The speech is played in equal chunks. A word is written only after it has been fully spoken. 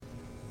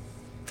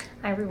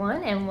Hi,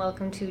 everyone, and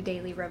welcome to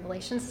Daily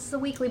Revelations. This is a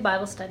weekly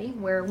Bible study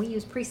where we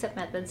use precept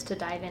methods to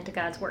dive into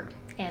God's Word.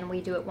 And we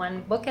do it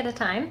one book at a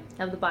time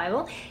of the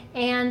Bible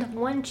and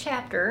one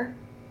chapter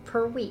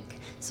per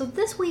week. So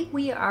this week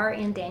we are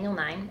in Daniel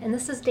 9, and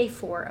this is day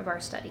 4 of our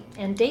study.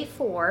 And day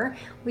 4,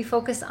 we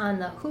focus on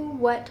the who,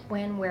 what,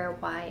 when, where,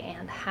 why,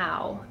 and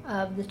how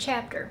of the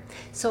chapter.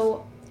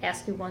 So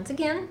ask you once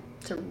again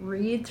to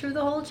read through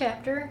the whole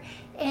chapter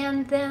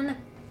and then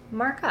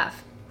mark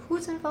off.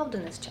 Who's involved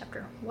in this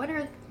chapter?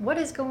 What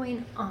is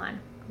going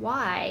on?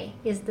 Why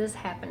is this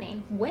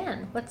happening?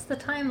 When? What's the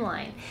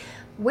timeline?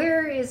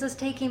 Where is this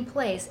taking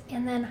place?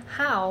 And then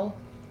how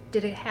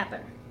did it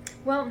happen?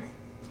 Well,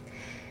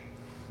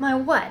 my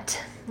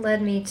what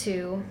led me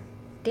to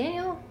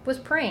Daniel was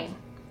praying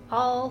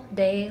all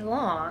day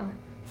long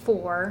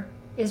for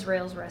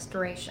Israel's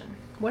restoration.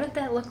 What did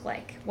that look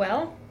like?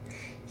 Well,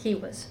 he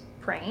was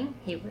praying,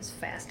 he was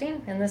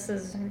fasting, and this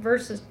is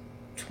verses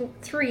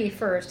 3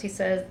 first. He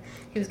says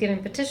he was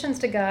giving petitions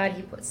to God,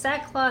 he put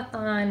sackcloth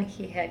on,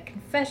 he had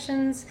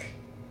confessions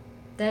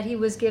that he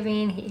was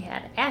giving, he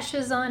had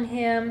ashes on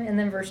him, and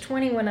then verse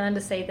 20 went on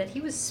to say that he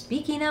was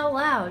speaking out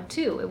loud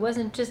too. It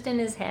wasn't just in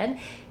his head,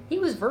 he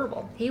was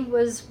verbal, he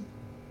was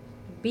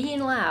being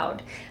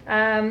loud.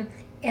 And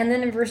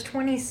then in verse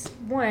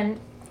 21,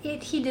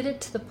 he did it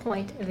to the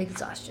point of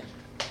exhaustion.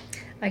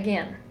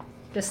 Again,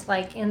 just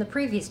like in the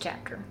previous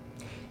chapter.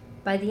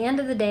 By the end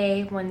of the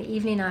day, when the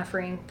evening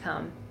offering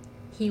come,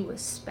 he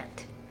was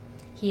spent.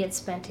 He had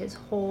spent his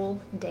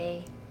whole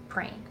day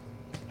praying.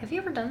 Have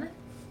you ever done that?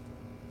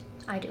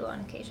 I do on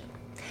occasion.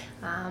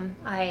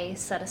 I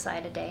set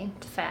aside a day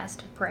to fast,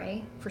 to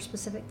pray for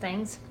specific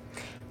things.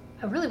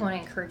 I really want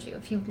to encourage you,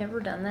 if you've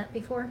never done that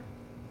before,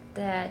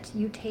 that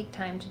you take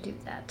time to do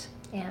that.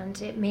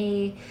 And it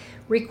may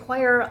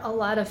require a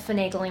lot of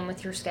finagling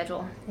with your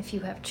schedule if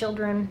you have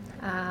children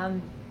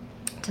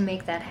to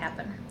make that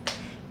happen.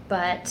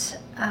 But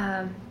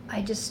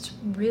I just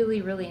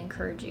really, really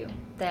encourage you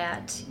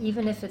that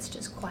even if it's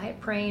just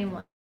quiet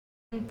praying,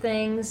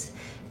 things,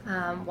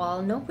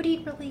 while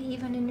nobody really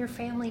even in your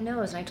family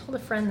knows. And I told a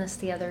friend this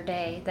the other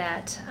day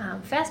that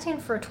fasting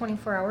for a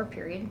 24-hour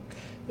period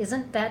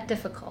isn't that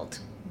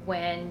difficult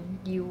when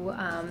you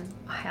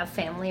have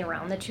family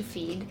around that you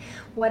feed.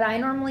 What I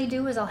normally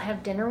do is I'll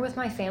have dinner with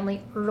my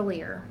family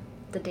earlier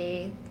the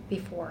day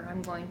before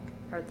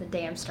the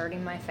day I'm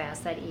starting my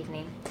fast that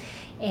evening.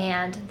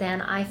 And then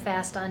I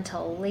fast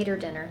until later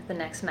dinner the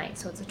next night,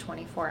 so it's a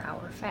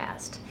 24-hour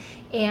fast.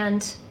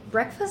 And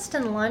breakfast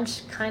and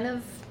lunch kind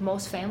of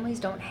most families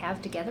don't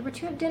have together,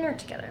 but you have dinner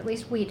together, at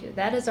least we do.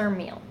 That is our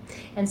meal.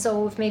 And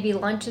so if maybe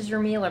lunch is your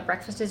meal or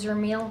breakfast is your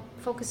meal,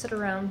 focus it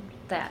around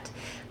that.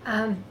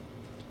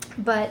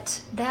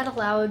 But that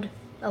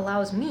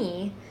allows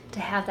me to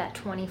have that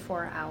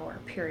 24-hour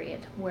period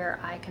where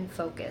I can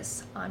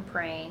focus on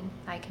praying,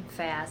 I can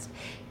fast,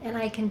 and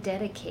I can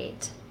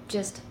dedicate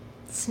just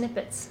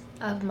snippets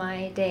of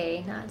my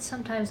day, not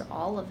sometimes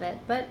all of it,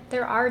 but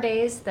there are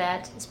days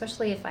that,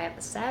 especially if I have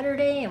a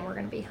Saturday and we're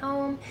going to be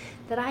home,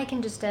 that I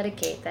can just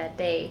dedicate that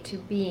day to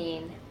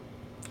being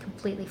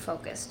completely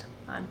focused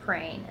on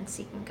praying and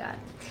seeking God.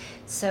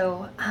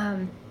 So,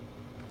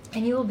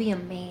 and you will be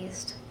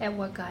amazed at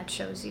what God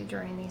shows you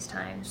during these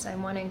times. I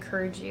want to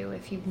encourage you,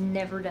 if you've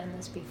never done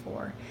this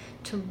before,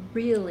 to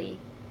really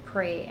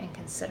pray and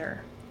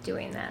consider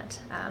doing that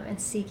and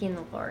seeking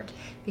the Lord.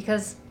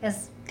 Because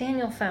as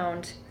Daniel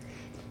found,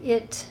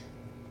 it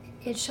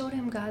showed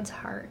him God's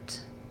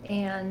heart.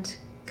 And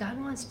God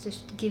wants to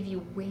give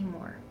you way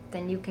more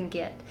than you can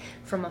get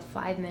from a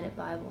 5-minute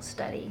Bible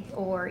study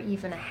or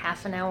even a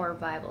half an hour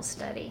Bible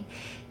study.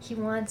 He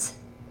wants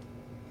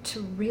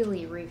to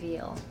really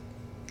reveal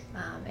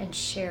and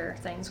share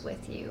things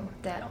with you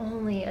that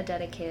only a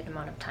dedicated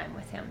amount of time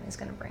with him is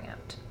going to bring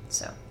out.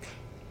 So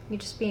you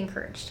just be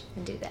encouraged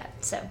and do that.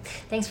 So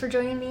thanks for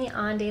joining me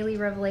on Daily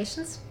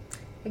Revelations.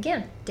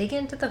 Again, dig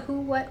into the who,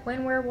 what,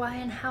 when, where, why,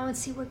 and how, and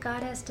see what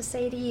God has to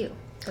say to you,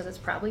 because it's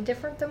probably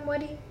different than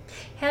what he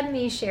had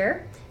me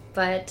share,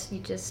 but you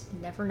just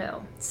never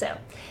know. So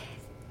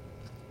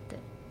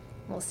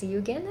we'll see you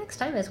again next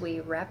time as we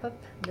wrap up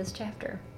this chapter.